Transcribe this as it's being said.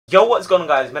Yo, what's going on,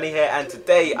 guys? Manny here, and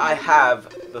today I have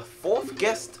the 4th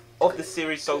guest of the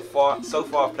series so far. So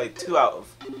far, I've played 2 out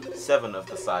of 7 of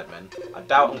the Sidemen. I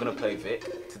doubt I'm gonna play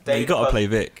Vic today. You gotta play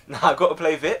Vic. Nah, I gotta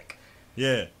play Vic.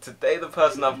 Yeah. Today, the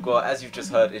person I've got, as you've just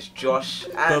heard, is Josh.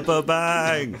 And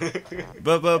Bang,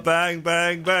 bang,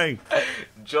 bang, bang.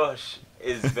 Josh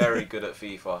is very good at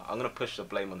FIFA. I'm gonna push the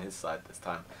blame on his side this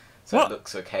time, so What? It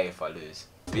looks okay if I lose.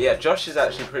 But yeah, Josh is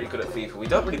actually pretty good at FIFA. We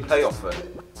don't really play often,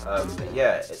 but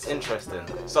yeah, it's interesting.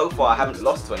 So far, I haven't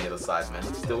lost to any of the Sidemen.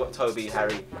 Still got Toby,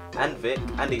 Harry, and Vic,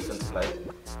 and Ethan to play.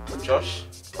 But Josh,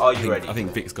 are you ready? I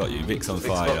think Vic's got you. Vic's on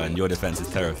fire, and your defense is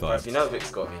terrified. If you know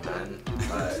Vic's got me, man.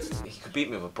 He could beat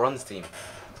me with a bronze team.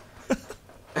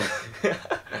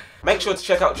 Make sure to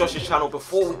check out Josh's channel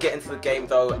before we get into the game,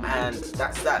 though, and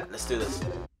that's that. Let's do this.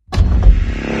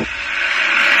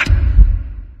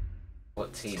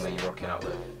 What team are you rocking out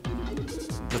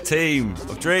with? The team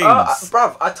of dreams.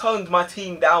 Bruv, I toned my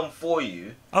team down for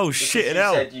you. Oh shit! You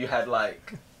hell. said you had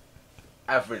like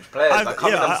average players. I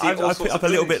put up a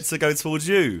little bit to go towards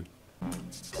you.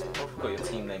 I've got your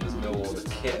team name as Millwall, the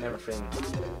kit and everything.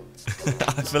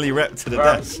 I fully repped to the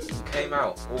Bruv, death. you came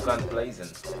out all guns blazing.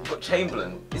 You've got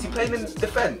Chamberlain. Is he playing in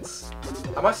defence?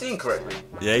 Am I seeing correctly?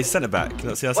 Yeah, he's centre back.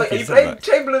 Can I see how Wait, are you he's playing centre back?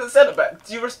 Chamberlain at centre back?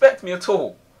 Do you respect me at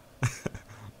all?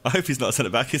 I hope he's not a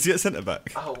centre back. Is he a centre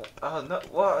back? Oh no!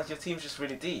 What? Your team's just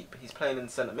really deep. He's playing in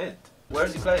centre mid. Where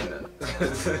is he playing then?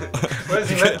 Where is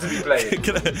he meant to be playing?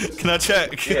 Can I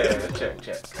check? Yeah, check.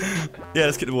 Yeah,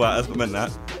 let's get the ball out. That's what I meant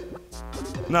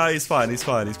that. No, he's fine. He's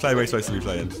playing where he's supposed to be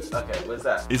playing. Okay, where's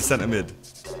that? He's centre mid.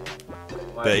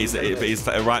 But he's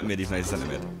a right mid. He plays centre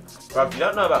mid. Bruv, you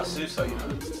don't know about Suso, you know.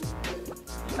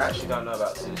 You actually don't know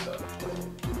about Suso.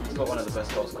 He's got one of the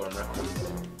best goal scoring records.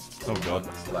 Oh god.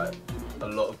 It's like a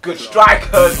lot of good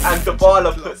strikers, and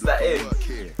Dybala puts that in.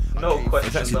 No question.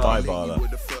 It's actually Dybala.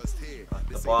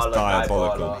 Dybala,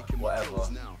 Diabolical. whatever.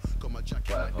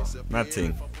 Mad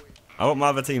team. I want my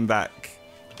other team back.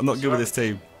 I'm not good with this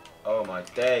team. Oh my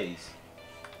days.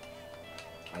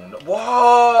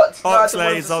 What?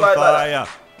 Oxley's on fire.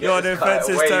 Your defense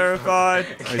is terrified.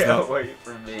 Get away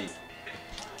from me.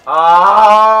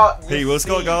 Ah! He will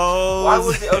score goals. Why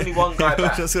was it only one guy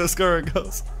back? Just scoring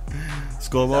goals.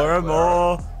 Score more and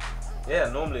more. Yeah,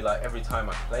 normally like every time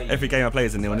I play. Every game I play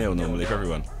is a 0-0 normally for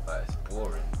everyone. That is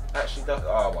boring. Actually,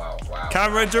 oh wow.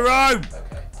 Cameron Jerome.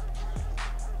 Okay.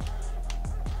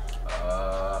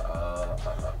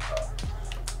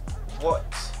 What?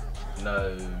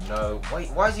 No.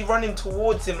 Wait, why is he running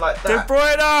towards him like that? De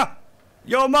Bruyne!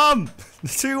 Your mum!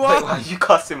 2-1! Wait, why are you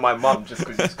cussing my mum just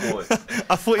because you scored?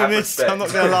 I thought you missed, respect. I'm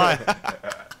not going to lie.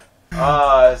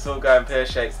 It's all going pear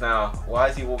shapes now. Why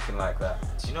is he walking like that?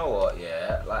 Do you know what,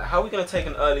 yeah? Like, how are we going to take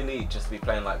an early lead just to be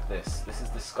playing like this? This is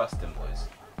disgusting, boys.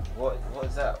 What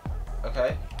is that?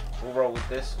 Okay. We'll roll with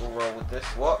this,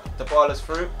 What? Dybala's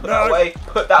through. Put that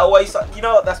away. You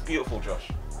know what? That's beautiful, Josh.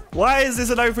 Why is this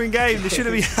an open game? This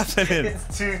shouldn't be happening. It's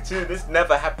 2-2. This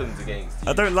never happens against you.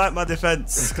 I don't like my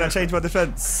defence. Can I change my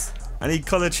defence? I need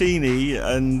Colaccini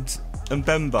and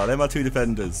Mbemba. They're my 2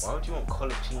 defenders. Why would you want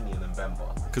Colaccini and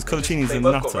Mbemba? Because Colaccini's a nutter. They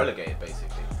both got nutter. relegated,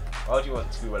 basically. Why would you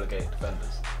want 2 relegated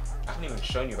defenders? I haven't even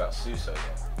shown you about Suso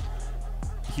yet.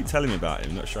 You keep telling me about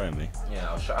him, not showing me. Yeah,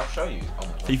 I'll show you. Oh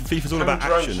my God. FIFA's all about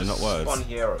action and not words. Spun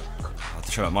hero. I'll have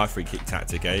to show out my free kick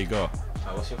tactic. Here you go.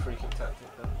 What's your free kick tactic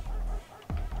then?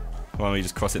 Why don't we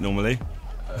just cross it normally?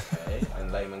 Okay,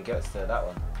 and Layman gets there. That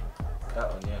one,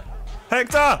 yeah.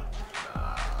 Hector!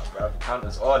 Nah, bro, the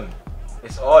counter's on.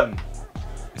 It's on.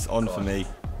 It's on for me.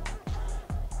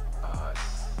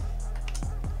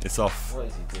 It's off. What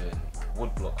is he doing?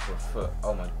 Wood block for a foot.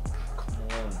 Oh my, come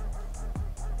on.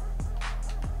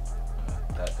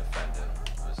 That defending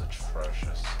was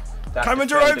atrocious. Cameron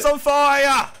Jerome's on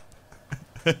fire!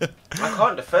 I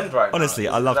can't defend right Honestly,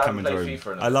 now. I love Cameron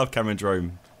Jerome. I love Cameron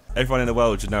Jerome. Everyone in the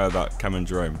world should know about Cameron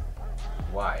Jerome.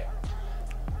 Why?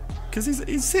 Because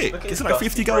he's sick. He's got like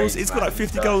 50 goals. He's got like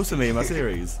 50 goals for me in my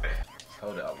series.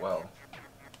 Held it up well.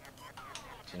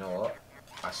 Do you know what?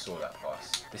 I saw that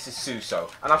pass. This is Suso.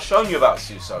 And I've shown you about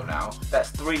Suso now.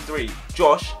 That's 3-3.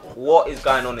 Josh, what is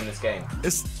going on in this game?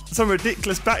 It's some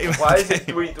ridiculous batting. Why is it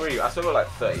 3-3? I saw we're like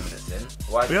 30 minutes in.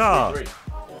 Why is it 3-3?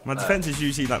 My defense is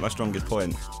usually like my strongest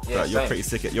point. Yeah, but you're pretty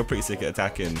sick at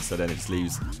attacking, so then it just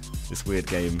leaves this weird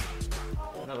game.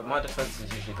 No, but my defense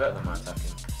is usually better than my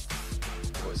attacking.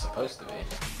 What it's supposed to be.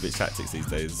 Bit tactics these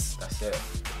days. That's it.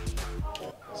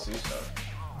 Suso.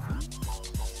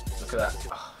 Look at that.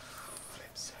 Oh,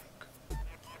 flip's sake.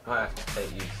 Might have to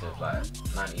take you to like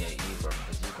 98 Ebro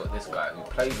because you've got this guy who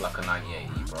plays like a 98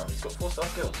 Ebro. He's got 4-star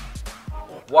skills.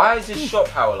 Why is his shot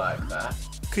power like that?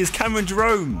 Because Cameron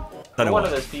Jerome. Don't know one why.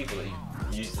 of those people that you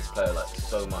use this player like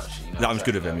so much. You know, No, I'm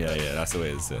good with him. Yeah, that's the way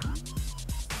it is. Yeah.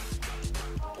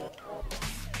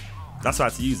 That's why I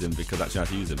had to use him because I actually had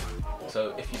to use him.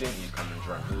 So if you didn't use Cameron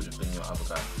Jerome, who would have been your other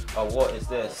guy? Oh, what is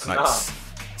this? Like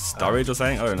Sturridge or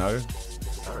something? I don't know.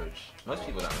 Sturridge. Most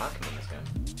people don't like him in this game.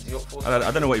 Is he up for?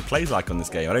 I don't know what he plays like on this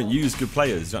game. I don't use good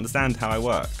players. You understand how I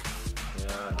work? Yeah,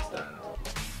 I understand.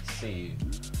 See you.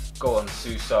 Go on,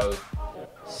 Suso.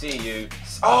 See you.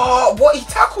 Oh, what? He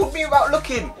tackled me without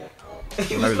looking.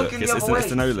 He was looking the other way.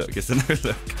 It's a no look. It's a no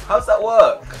look. How's that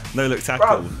work? No look tackle.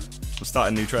 Bruv. We'll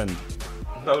start a new trend.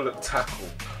 No look tackle.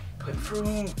 Put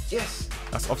through. Yes.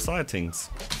 That's offside things.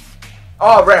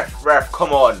 Oh, ref,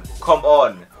 come on.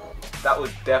 That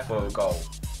was defo a goal.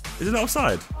 Is it not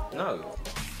offside? No.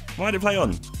 Why did it play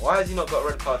on? Why has he not got a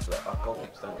red card for that? Oh,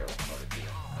 goalkeepers don't get a red card.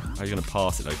 How are you going to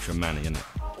pass it though? Because you're Manny, isn't it?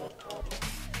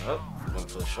 Nope.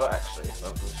 Went for the shot actually.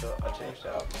 Went for the shot. I changed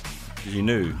it up. Because you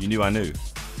knew. You knew I knew.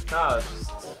 No, I was just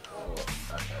thought.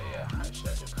 Okay, yeah. Actually,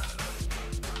 I do kind of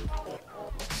know.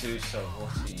 Suso,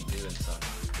 what are you doing, son?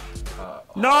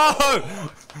 No!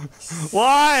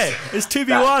 Why? It's 2v1.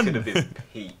 That could have been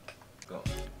peak. Go on.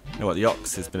 You know what? The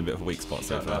Ox has been a bit of a weak spot You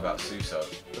so don't know far. about Suso.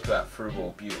 Look at that through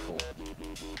ball. Beautiful.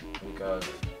 Here we go.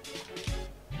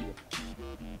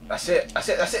 That's it.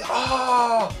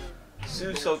 Oh!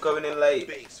 Suso going in late.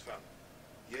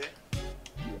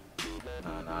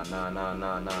 Nah.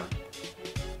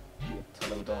 Tell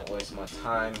them don't waste my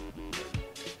time.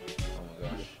 Oh my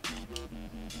gosh.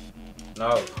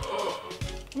 No.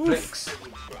 Flicks.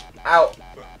 Out.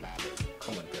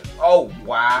 Come on, dude. Oh,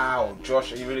 wow.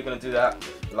 Josh, are you really going to do that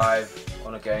live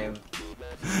on a game?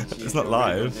 It's not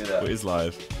live. It is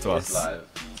live to us. It's live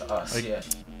to us, yeah.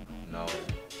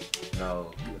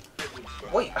 No.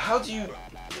 Wait, how do you...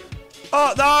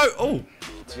 Oh, no! Oh!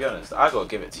 To be honest, I gotta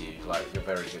give it to you. Like, you're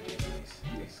very good using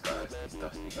these guys, these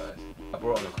dusty guys. I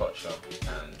brought on a Kocha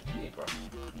and Ibra.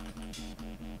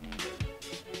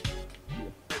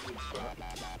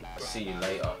 See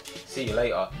you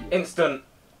later. Instant!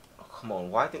 Oh, come on,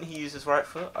 why didn't he use his right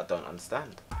foot? I don't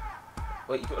understand.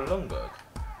 Wait, you got a Longberg?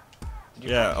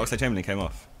 Yeah, Oxlade Chamberlain came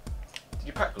off. Did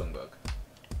you pack Longberg?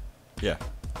 Yeah.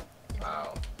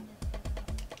 Wow.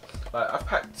 Like, I've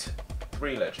packed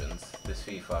 3 legends this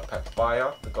FIFA. I packed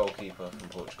Bayer, the goalkeeper from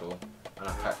Portugal, and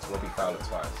I packed Robbie Fowler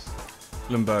twice.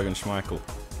 Lundberg and Schmeichel.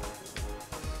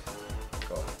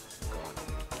 Go on.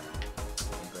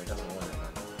 He doesn't want it,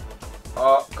 man.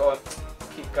 Oh, go on.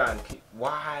 Keep going.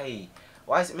 Why?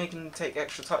 Why is it making him take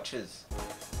extra touches?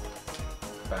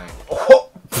 Bang. Oh!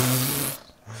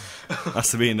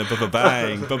 That's the meaning of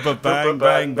bang.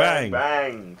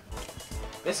 Bang.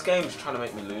 This game's trying to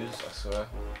make me lose, I swear.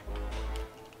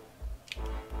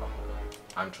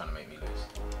 I'm trying to make me lose.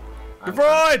 De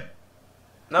Bruyne!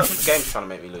 No, the game's trying to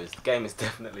make me lose. The game is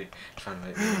definitely trying to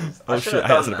make me lose. Oh shit, I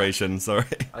hate celebration, sorry.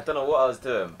 I don't know what I was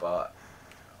doing, but...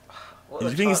 Do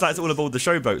you think it's like it's all aboard the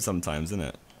showboat sometimes, isn't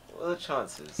it? What are the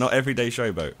chances? Not everyday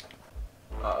showboat.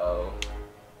 Uh-oh.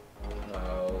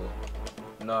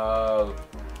 No.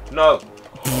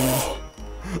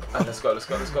 And let's go. We've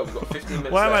got 15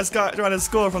 minutes Why am I left. trying to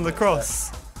score from the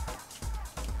cross?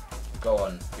 Go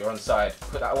on. You're onside.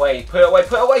 Put that away. Put it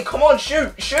away. Come on,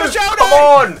 shoot. Come Come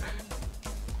on.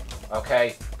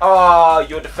 Okay. Ah,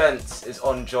 your defense is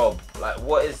on job. Like,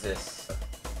 what is this?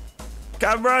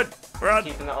 Cameron, run!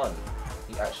 Keeping that on.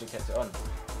 He actually kept it on.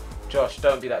 Josh,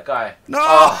 don't be that guy. No!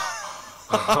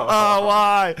 Oh,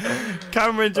 why?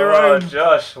 Cameron Jerome. Oh,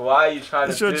 Josh, why are you trying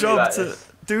It's to your do job like to this?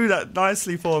 do that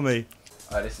nicely for me.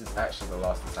 Oh, this is actually the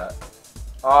last attack.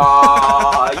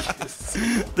 Ah, yes.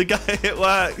 The guy, it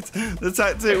worked. The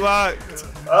tactic worked.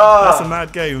 Ah. That's a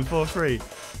mad game, 4-3. It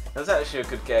was actually a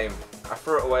good game. I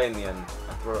threw it away in the end.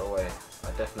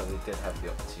 I definitely did have the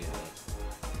opportunity.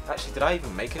 Actually, did I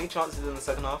even make any chances in the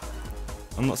second half?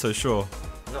 I'm not so sure.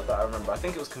 Not that I remember. I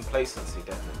think it was complacency,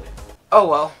 definitely. Oh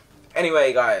well.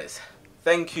 Anyway, guys,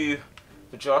 thank you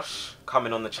for Josh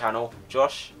coming on the channel.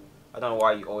 Josh, I don't know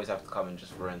why you always have to come and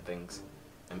just ruin things.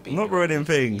 And beat I'm not me. ruining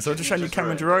things. I'm just showing you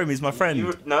Cameron Jerome. He's my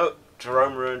friend. No,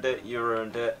 Jerome ruined it. You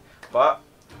ruined it. But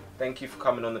thank you for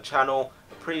coming on the channel.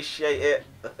 Appreciate it.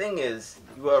 The thing is,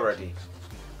 you were ready,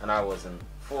 and I wasn't.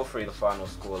 4-3 the final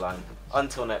scoreline.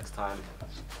 Until next time,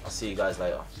 I'll see you guys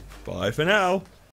later. Bye for now.